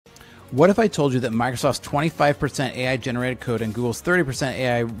What if I told you that Microsoft's 25% AI-generated code and Google's 30%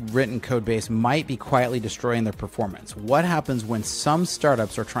 AI-written code base might be quietly destroying their performance? What happens when some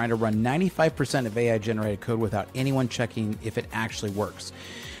startups are trying to run 95% of AI-generated code without anyone checking if it actually works?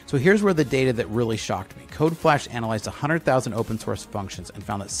 So here's where the data that really shocked me. CodeFlash analyzed 100,000 open source functions and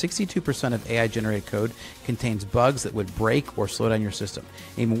found that 62% of AI-generated code contains bugs that would break or slow down your system.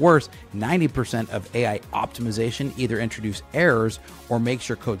 Even worse, 90% of AI optimization either introduce errors or makes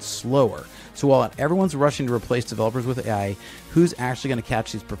your code slower. So while everyone's rushing to replace developers with AI, who's actually going to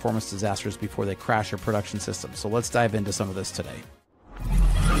catch these performance disasters before they crash your production system? So let's dive into some of this today.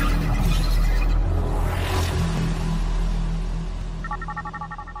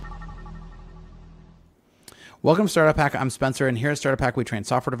 Welcome to Startup Hack. I'm Spencer, and here at Startup Hack, we train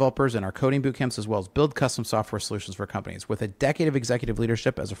software developers in our coding bootcamps as well as build custom software solutions for companies. With a decade of executive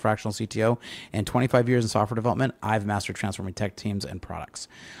leadership as a fractional CTO and 25 years in software development, I've mastered transforming tech teams and products.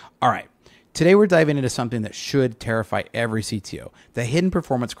 All right. Today, we're diving into something that should terrify every CTO, the hidden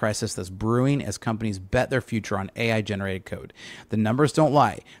performance crisis that's brewing as companies bet their future on AI-generated code. The numbers don't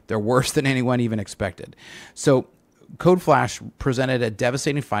lie. They're worse than anyone even expected. So CodeFlash presented a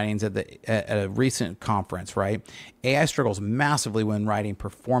devastating findings at a recent conference, right? AI struggles massively when writing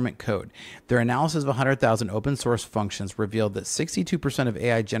performant code. Their analysis of 100,000 open source functions revealed that 62% of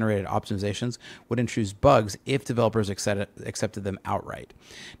AI-generated optimizations would introduce bugs if developers accepted them outright.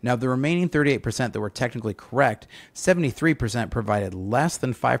 Now, the remaining 38% that were technically correct, 73% provided less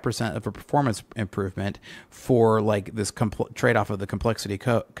than 5% of a performance improvement for like this trade-off of the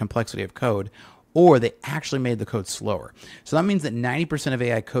complexity of code, or they actually made the code slower. So that means that 90% of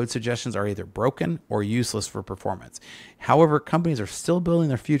AI code suggestions are either broken or useless for performance. However, companies are still building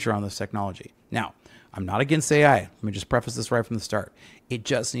their future on this technology. Now, I'm not against AI. Let me just preface this right from the start. It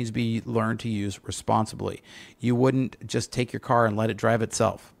just needs to be learned to use responsibly. You wouldn't just take your car and let it drive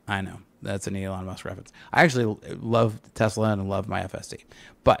itself. I know, that's an Elon Musk reference. I actually love Tesla and love my FSD.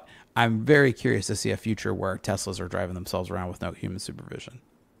 But I'm very curious to see a future where Teslas are driving themselves around with no human supervision.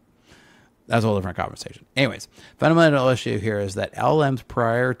 That's a whole different conversation. Anyways, fundamental issue here is that LLMs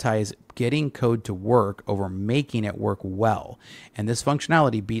prioritize getting code to work over making it work well. And this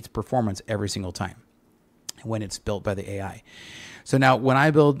functionality beats performance every single time when it's built by the AI. So now when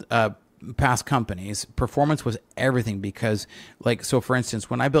I build past companies, performance was everything because so for instance,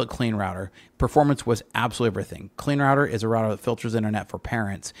 when I built Clean Router, performance was absolutely everything. Clean Router is a router that filters internet for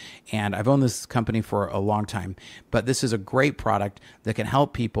parents. And I've owned this company for a long time, but this is a great product that can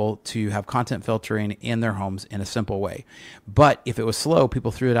help people to have content filtering in their homes in a simple way. But if it was slow,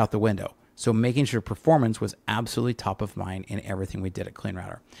 people threw it out the window. So making sure performance was absolutely top of mind in everything we did at Clean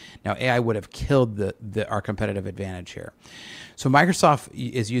Router. Now, AI would have killed our competitive advantage here. So Microsoft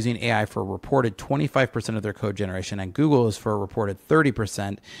is using AI for a reported 25% of their code generation, and Google is for a reported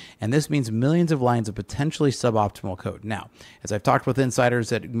 30%. And this means millions of lines of potentially suboptimal code. Now, as I've talked with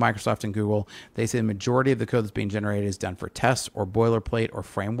insiders at Microsoft and Google, they say the majority of the code that's being generated is done for tests or boilerplate or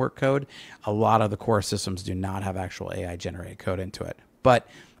framework code. A lot of the core systems do not have actual AI-generated code into it. But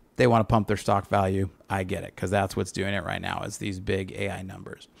they want to pump their stock value. I get it, because that's what's doing it right now is these big AI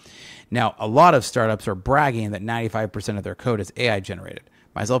numbers. Now, a lot of startups are bragging that 95% of their code is AI generated.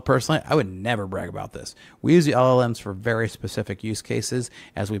 Myself personally, I would never brag about this. We use the LLMs for very specific use cases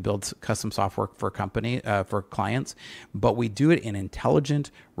as we build custom software for for clients, but we do it in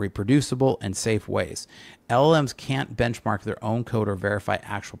intelligent, reproducible, and safe ways. LLMs can't benchmark their own code or verify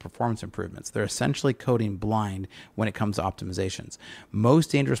actual performance improvements. They're essentially coding blind when it comes to optimizations.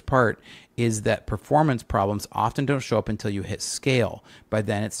 Most dangerous part is that performance problems often don't show up until you hit scale. By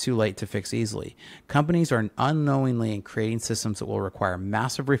then, it's too late to fix easily. Companies are unknowingly creating systems that will require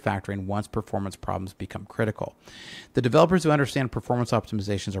massive refactoring once performance problems become critical. The developers who understand performance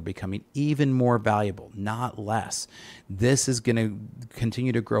optimizations are becoming even more valuable, not less. This is going to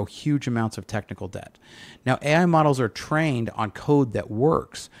continue to grow huge amounts of technical debt. Now, AI models are trained on code that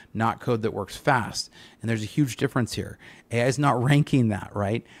works, not code that works fast. And there's a huge difference here. AI is not ranking that,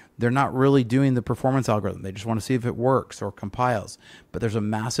 right? They're not really doing the performance algorithm. They just want to see if it works or compiles. But there's a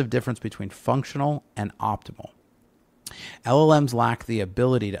massive difference between functional and optimal. LLMs lack the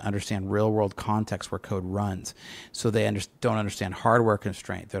ability to understand real-world context where code runs. So they don't understand hardware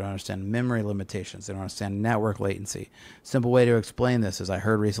constraint. They don't understand memory limitations. They don't understand network latency. Simple way to explain this is I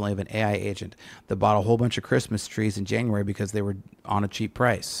heard recently of an AI agent that bought a whole bunch of Christmas trees in January because they were on a cheap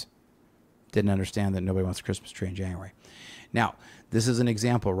price. Didn't understand that nobody wants a Christmas tree in January. Now, this is an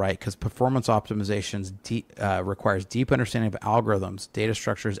example, right? Because performance optimizations requires deep understanding of algorithms, data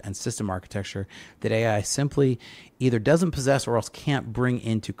structures, and system architecture that AI simply either doesn't possess or else can't bring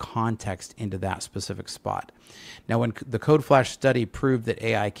into context into that specific spot. Now, when the CodeFlash study proved that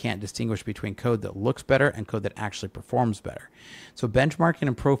AI can't distinguish between code that looks better and code that actually performs better. So benchmarking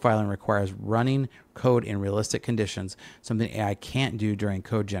and profiling requires running code in realistic conditions, something AI can't do during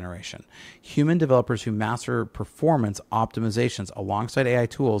code generation. Human developers who master performance optimizations alongside AI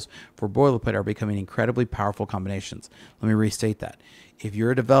tools for boilerplate are becoming incredibly powerful combinations. Let me restate that. If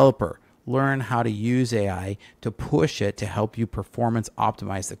you're a developer, learn how to use AI to push it to help you performance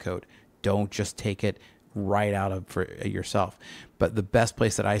optimize the code. Don't just take it right out of for yourself. But the best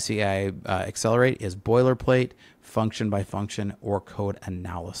place that I see AI accelerate is boilerplate, function by function, or code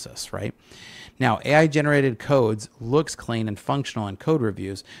analysis, right? Now, AI generated codes looks clean and functional in code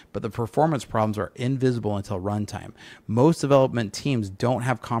reviews, but the performance problems are invisible until runtime. Most development teams don't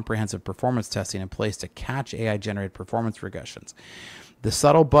have comprehensive performance testing in place to catch AI generated performance regressions. The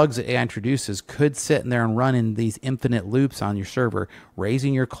subtle bugs that AI introduces could sit in there and run in these infinite loops on your server,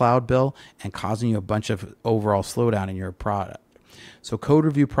 raising your cloud bill and causing you a bunch of overall slowdown in your product. So code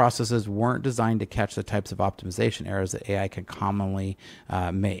review processes weren't designed to catch the types of optimization errors that AI can commonly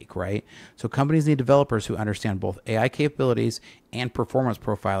make, right? So companies need developers who understand both AI capabilities and performance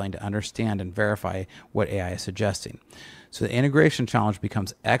profiling to understand and verify what AI is suggesting. So the integration challenge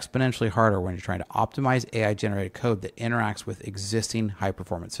becomes exponentially harder when you're trying to optimize AI-generated code that interacts with existing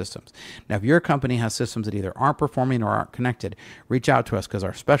high-performance systems. Now, if your company has systems that either aren't performing or aren't connected, reach out to us because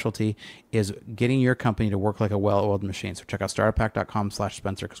our specialty is getting your company to work like a well-oiled machine. So check out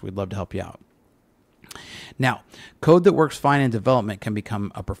starterpack.com/Spencer because we'd love to help you out. Now, code that works fine in development can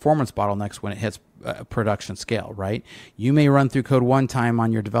become a performance bottleneck when it hits production scale, right? You may run through code one time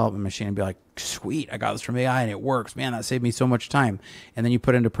on your development machine and be like, sweet, I got this from AI and it works. Man, that saved me so much time. And then you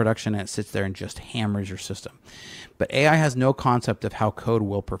put it into production and it sits there and just hammers your system. But AI has no concept of how code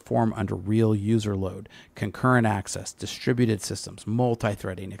will perform under real user load, concurrent access, distributed systems,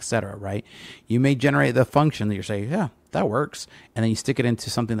 multi-threading, etc., right? You may generate the function that you're saying, yeah, that works. And then you stick it into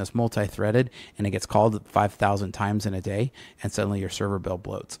something that's multi-threaded and it gets called 5,000 times in a day and suddenly your server bill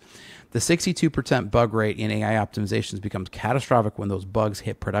bloats. The 62% bug rate in AI optimizations becomes catastrophic when those bugs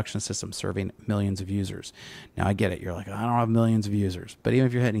hit production systems serving millions of users. Now, I get it. You're like, I don't have millions of users. But even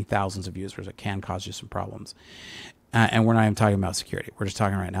if you're hitting thousands of users, it can cause you some problems. And we're not even talking about security. We're just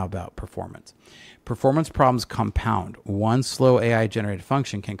talking right now about performance. Performance problems compound. One slow AI-generated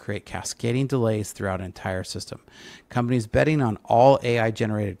function can create cascading delays throughout an entire system. Companies betting on all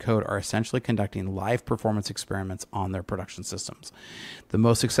AI-generated code are essentially conducting live performance experiments on their production systems. The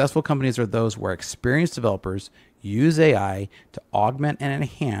most successful companies are those where experienced developers use AI to augment and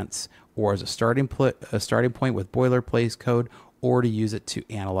enhance, or as a starting point with boilerplate code, or to use it to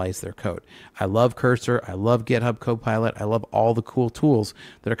analyze their code. I love Cursor. I love GitHub Copilot. I love all the cool tools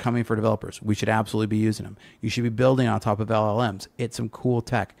that are coming for developers. We should absolutely be using them. You should be building on top of LLMs. It's some cool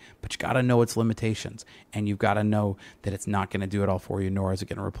tech, but you got to know its limitations, and you've got to know that it's not going to do it all for you, nor is it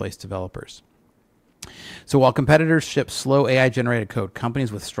going to replace developers. So while competitors ship slow AI-generated code,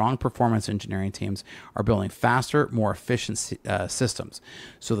 companies with strong performance engineering teams are building faster, more efficient systems.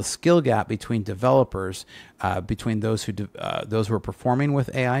 So the skill gap between developers, between those who are performing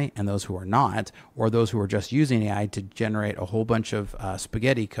with AI and those who are not, or those who are just using AI to generate a whole bunch of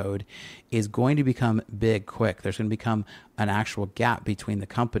spaghetti code, is going to become big quick. There's going to become an actual gap between the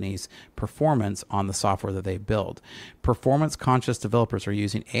company's performance on the software that they build. Performance-conscious developers are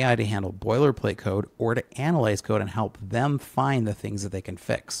using AI to handle boilerplate code or to analyze code and help them find the things that they can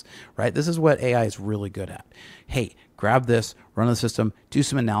fix, right? This is what AI is really good at. Hey, grab this, run the system, do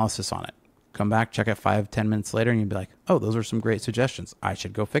some analysis on it. Come back, check it 5-10 minutes later, and you'd be like, oh, those are some great suggestions. I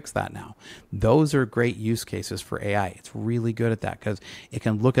should go fix that now. Those are great use cases for AI. It's really good at that because it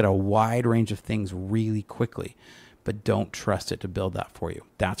can look at a wide range of things really quickly, but don't trust it to build that for you.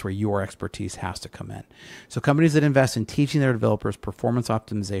 That's where your expertise has to come in. So companies that invest in teaching their developers performance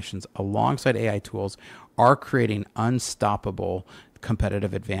optimizations alongside AI tools are creating unstoppable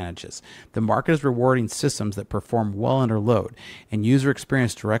competitive advantages. The market is rewarding systems that perform well under load, and user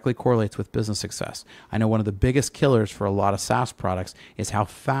experience directly correlates with business success. I know one of the biggest killers for a lot of SaaS products is how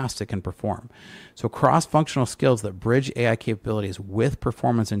fast it can perform. So cross-functional skills that bridge AI capabilities with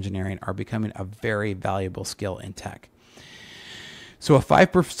performance engineering are becoming a very valuable skill in tech. So a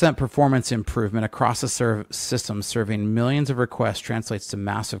 5% performance improvement across a system serving millions of requests translates to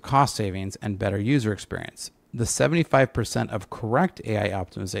massive cost savings and better user experience. The 75% of correct AI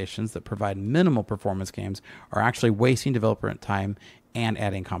optimizations that provide minimal performance gains are actually wasting developer time and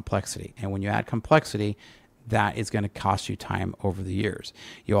adding complexity. And when you add complexity, that is going to cost you time over the years.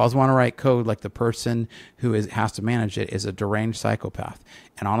 You always want to write code like the person who has to manage it is a deranged psychopath.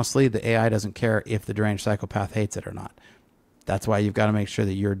 And honestly, the AI doesn't care if the deranged psychopath hates it or not. That's why you've got to make sure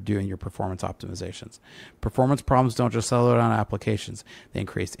that you're doing your performance optimizations. Performance problems don't just slow down applications. They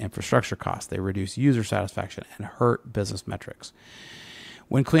increase infrastructure costs. They reduce user satisfaction and hurt business metrics.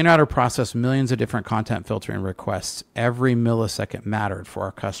 When CleanRouter processed millions of different content filtering requests, every millisecond mattered for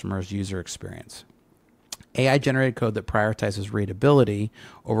our customers' user experience. AI-generated code that prioritizes readability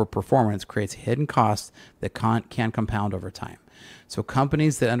over performance creates hidden costs that can compound over time. So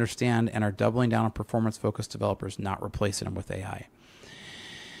companies that understand and are doubling down on performance-focused developers, not replacing them with AI.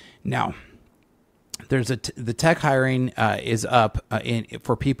 Now, the tech hiring is up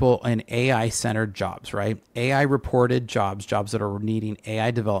for people in AI-centered jobs, right? AI-reported jobs that are needing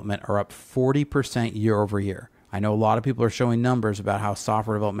AI development are up 40% year over year. I know a lot of people are showing numbers about how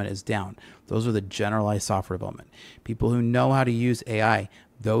software development is down. Those are the generalized software development. People who know how to use AI,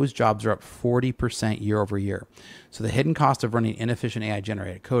 those jobs are up 40% year over year. So the hidden cost of running inefficient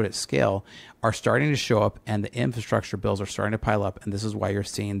AI-generated code at scale are starting to show up, and the infrastructure bills are starting to pile up, and this is why you're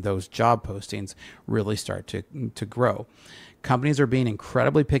seeing those job postings really start to grow. Companies are being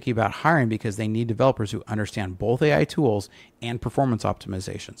incredibly picky about hiring because they need developers who understand both AI tools and performance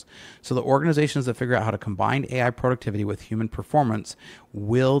optimizations. So the organizations that figure out how to combine AI productivity with human performance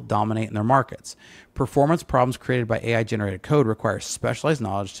will dominate in their markets. Performance problems created by AI-generated code require specialized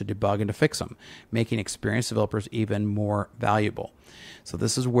knowledge to debug and to fix them, making experienced developers even more valuable. So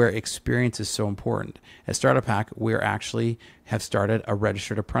this is where experience is so important. At Startup Hack, we actually have started a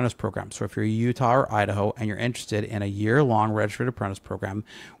registered apprentice program. So if you're Utah or Idaho and you're interested in a year-long registered apprentice program,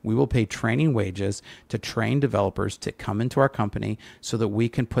 we will pay training wages to train developers to come into our company so that we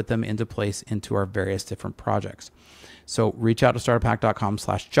can put them into place into our various different projects. So reach out to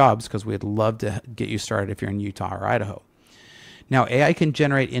startuphack.com/jobs because we'd love to get you started if you're in Utah or Idaho. Now, AI can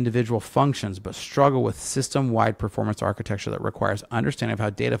generate individual functions, but struggle with system-wide performance architecture that requires understanding of how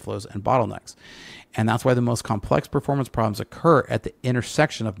data flows and bottlenecks. And that's why the most complex performance problems occur at the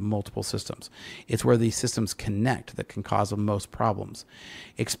intersection of multiple systems. It's where these systems connect that can cause the most problems.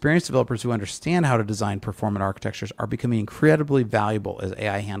 Experienced developers who understand how to design performant architectures are becoming incredibly valuable as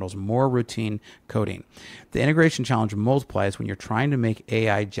AI handles more routine coding. The integration challenge multiplies when you're trying to make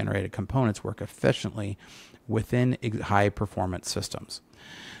AI-generated components work efficiently within high performance systems.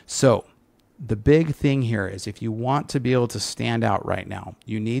 So the big thing here is if you want to be able to stand out right now,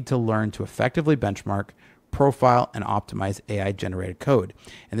 you need to learn to effectively benchmark, profile, and optimize AI-generated code.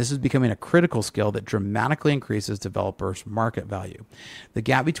 And this is becoming a critical skill that dramatically increases developers' market value. The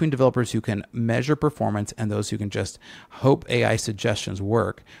gap between developers who can measure performance and those who can just hope AI suggestions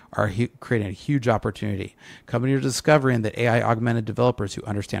work are creating a huge opportunity. Companies are discovering that AI-augmented developers who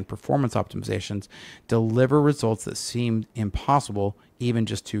understand performance optimizations deliver results that seemed impossible even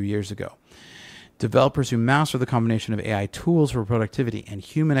just 2 years ago. Developers who master the combination of AI tools for productivity and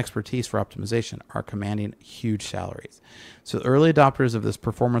human expertise for optimization are commanding huge salaries. So early adopters of this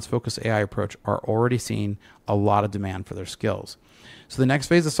performance-focused AI approach are already seeing a lot of demand for their skills. So the next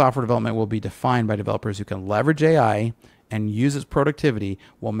phase of software development will be defined by developers who can leverage AI and use its productivity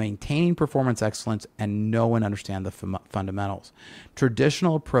while maintaining performance excellence and know and understand the fundamentals.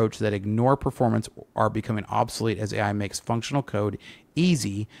 Traditional approaches that ignore performance are becoming obsolete as AI makes functional code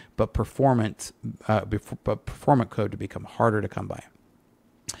easy, but performant code to become harder to come by.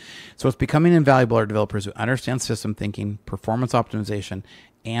 So what's becoming invaluable are developers who understand system thinking, performance optimization,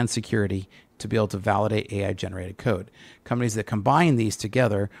 and security to be able to validate AI-generated code. Companies that combine these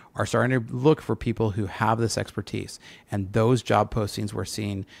together are starting to look for people who have this expertise. And those job postings, we're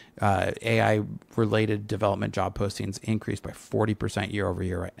seeing AI-related development job postings increase by 40% year over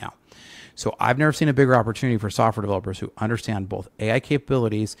year right now. So I've never seen a bigger opportunity for software developers who understand both AI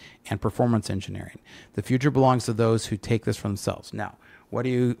capabilities and performance engineering. The future belongs to those who take this for themselves. Now, what do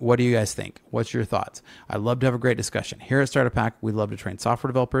you guys think? What's your thoughts? I'd love to have a great discussion. Here at Startup Hack, we love to train software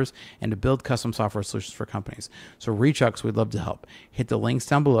developers and to build custom software solutions for companies. So reach out because we'd love to help. Hit the links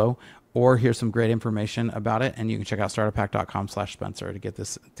down below, or here's some great information about it, and you can check out startuphack.com/Spencer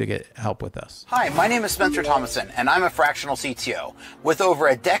to get help with this. Hi, my name is Spencer Thomason, and I'm a fractional CTO. With over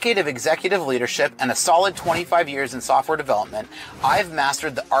a decade of executive leadership and a solid 25 years in software development, I've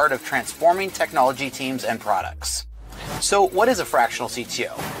mastered the art of transforming technology teams and products. So what is a fractional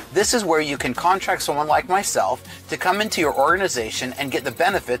CTO? This is where you can contract someone like myself to come into your organization and get the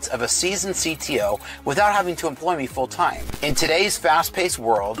benefits of a seasoned CTO without having to employ me full time. In today's fast-paced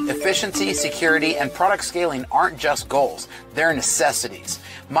world, efficiency, security, and product scaling aren't just goals, they're necessities.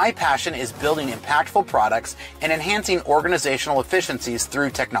 My passion is building impactful products and enhancing organizational efficiencies through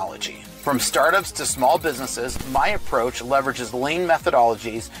technology. From startups to small businesses, my approach leverages lean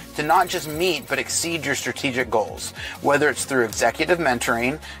methodologies to not just meet but exceed your strategic goals. Whether it's through executive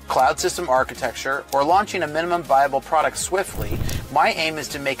mentoring, cloud system architecture, or launching a minimum viable product swiftly, my aim is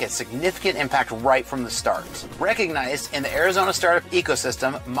to make a significant impact right from the start. Recognized in the Arizona startup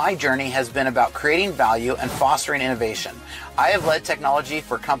ecosystem, my journey has been about creating value and fostering innovation. I have led technology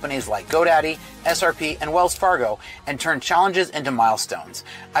for companies like GoDaddy, SRP, and Wells Fargo and turned challenges into milestones.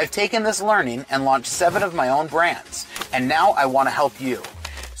 I've taken this learning and launched 7 of my own brands, and now I want to help you.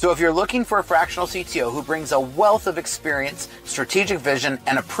 So if you're looking for a fractional CTO who brings a wealth of experience, strategic vision,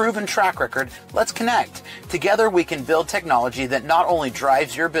 and a proven track record, let's connect. Together we can build technology that not only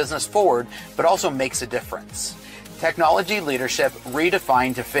drives your business forward, but also makes a difference. Technology leadership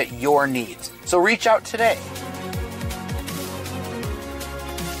redefined to fit your needs. So reach out today.